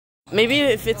Maybe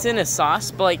if it's in a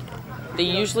sauce, but like, they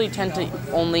usually tend to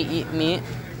only eat meat.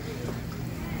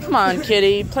 Come on,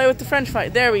 kitty. Play with the French fry.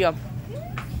 There we go.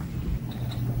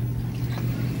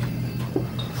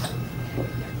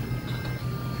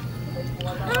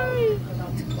 Hi.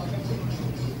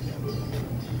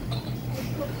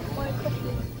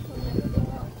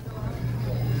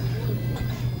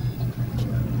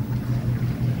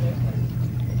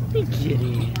 Hey,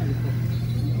 kitty.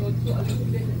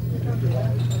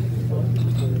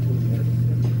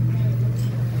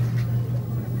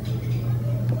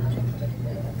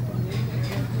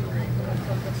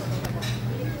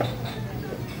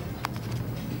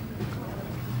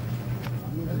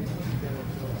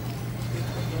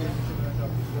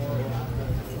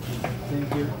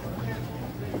 Thank you.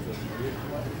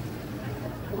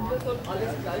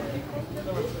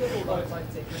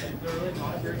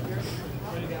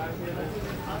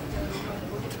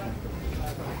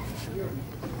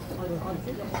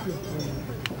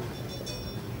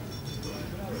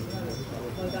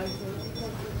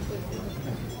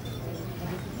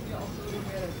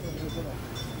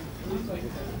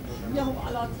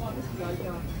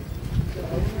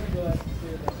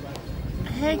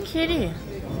 Hey, kitty.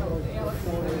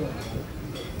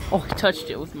 Oh, I touched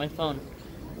it with my phone.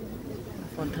 My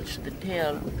phone touched the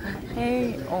tail.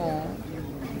 Hey, oh.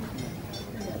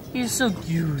 He's so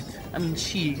cute. I mean,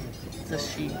 she. It's a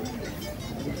she.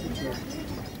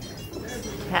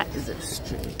 Cat is a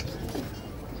stray.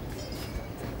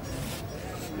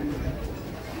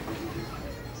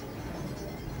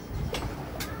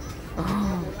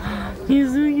 Oh,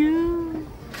 he's so cute.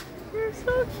 You're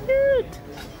so cute.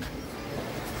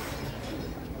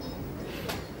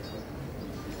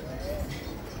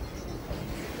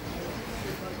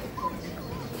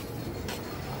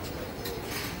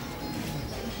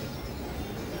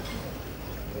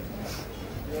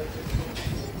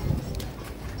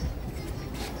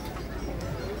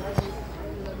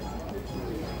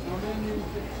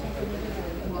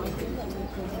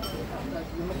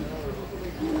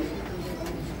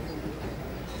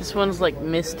 This one's like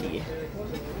Misty.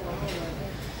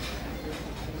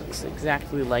 Looks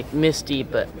exactly like Misty,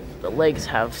 but the legs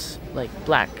have like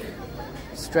black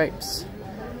stripes.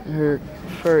 And her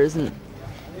fur isn't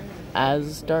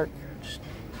as dark,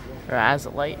 or as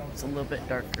light. It's a little bit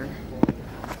darker.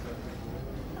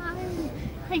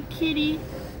 Hi, kitty.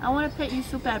 I want to pet you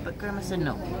so bad, but Grandma said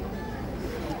no.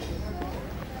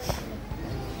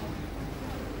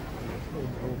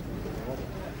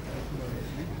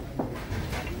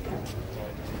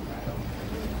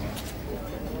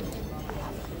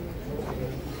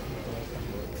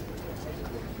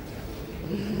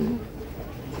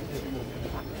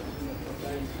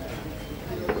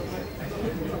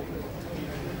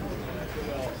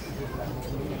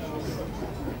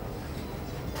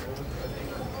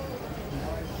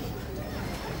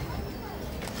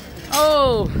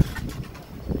 Oh!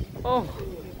 Oh!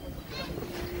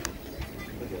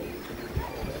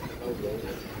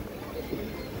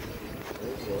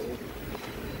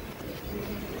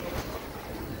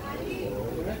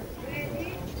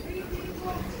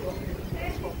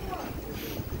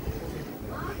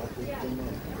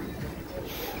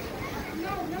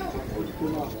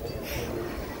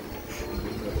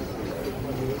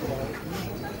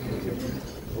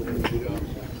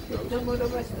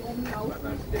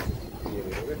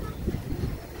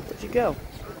 Where'd you go?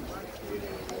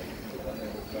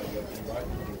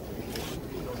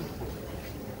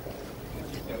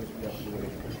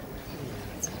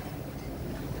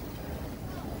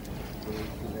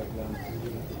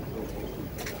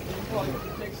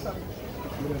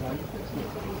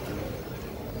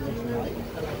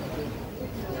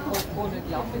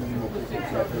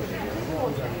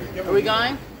 Are we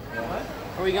going?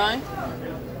 Are we going?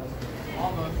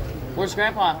 Where's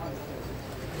Grandpa?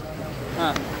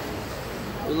 Huh.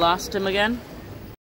 We lost him again?